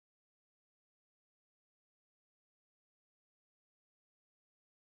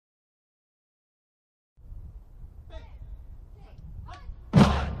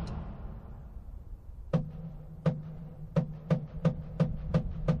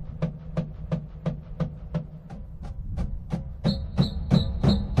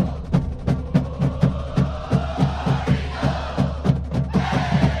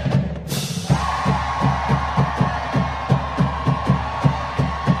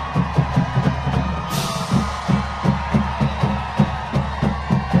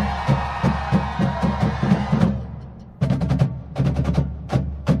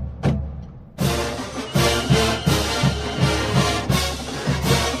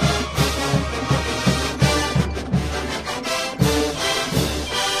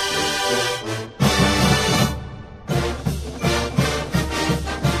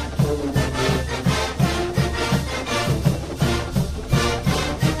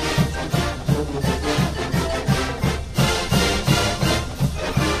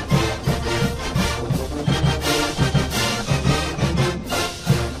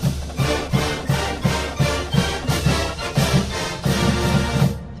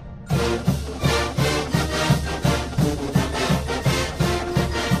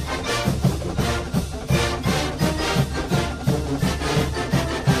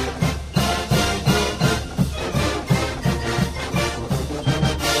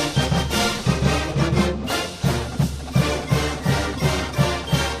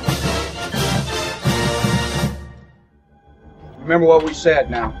Remember what we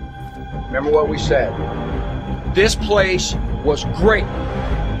said now. Remember what we said. This place was great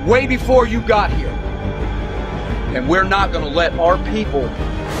way before you got here. And we're not going to let our people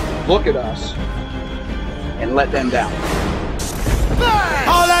look at us and let them down.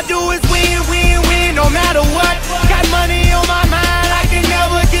 All I do is win, win, win, no matter what. Got money on my mind, I can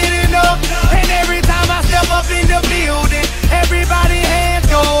never get enough. And every time I step up in the building, everybody hands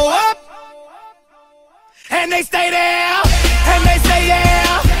go up. And they stay there, and they say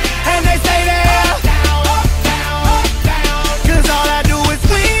yeah, and they stay there. Cause all I do is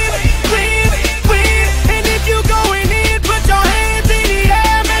win, win, win. And if you going in, put your hands in the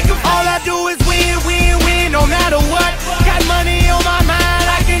air, make them. All I do is win, win, win, no matter what. Got money on my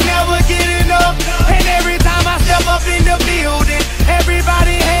mind, I can never get enough. And every time I step up in the building,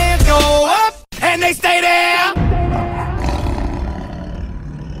 everybody hands go up, and they stay there.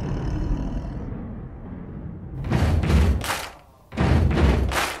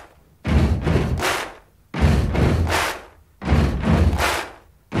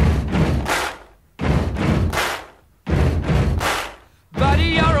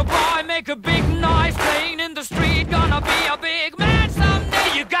 Make a big noise playing in the street. Gonna be a big man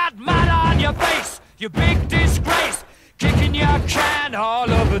someday. You got mud on your face, you big disgrace. Kicking your can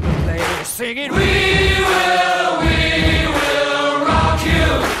all over the place, singing we will rock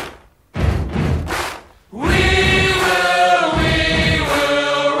you. We will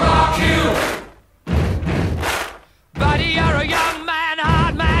rock you. Buddy, you're a young man,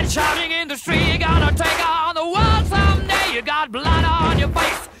 hard man, shouting in the street. Gonna take on the world someday. You got blood on your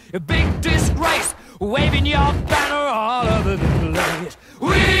face, a big disgrace, waving your banner all over the place. We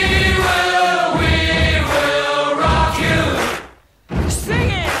will rock you. Sing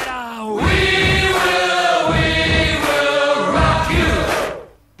it. We will rock you.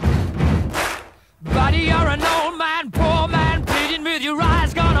 Buddy, you're an old man, poor man, pleading with your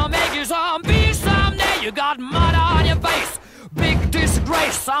eyes. Gonna make you zombie someday. You got mud on your face, big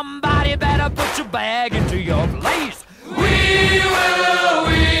disgrace. Somebody better put your bag into your place. We will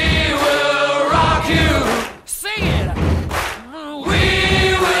rock you. Sing it. We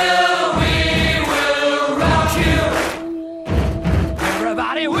will rock you.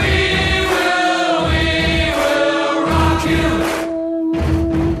 Everybody, we will rock you.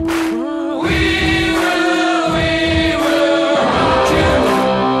 We will rock you.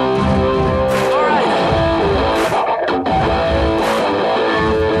 All right.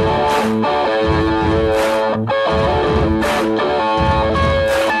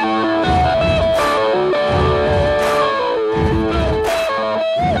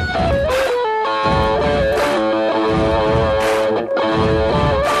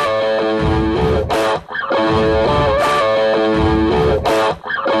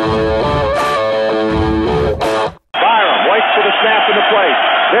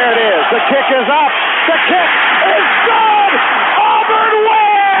 There it is. The kick is up. The kick is good. Auburn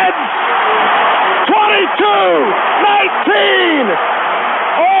wins. 22-19.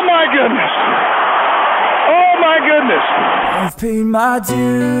 Oh my goodness. Oh my goodness. I've paid my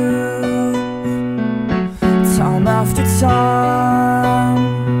due, time after time.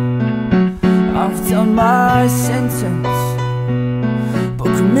 I've done my sentence,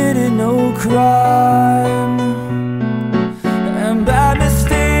 but committed no crime. And bad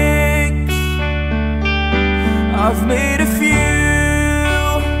mistakes, I've made a few.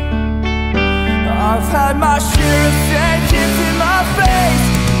 I've had my share of seconds in my face,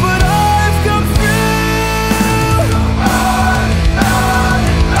 but I've come through.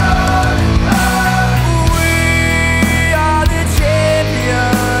 We are the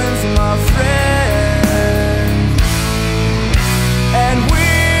champions, my friend, and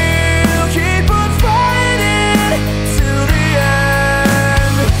we'll keep on fighting till the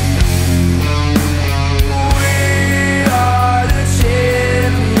end. We are the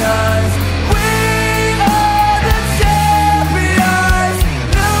champions. We are the champions.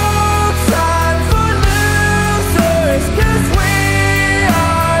 No time for losers, 'cause we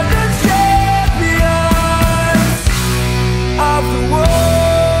are the champions of the world.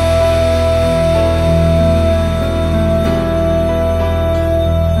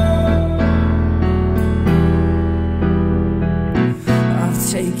 I've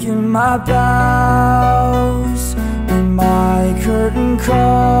taken my bows and my curtain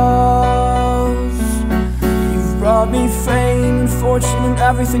calls. You've brought me fame and fortune and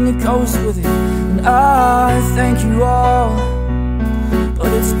everything that goes with it, and I thank you all.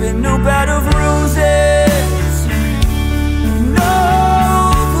 But it's been no bed of roses.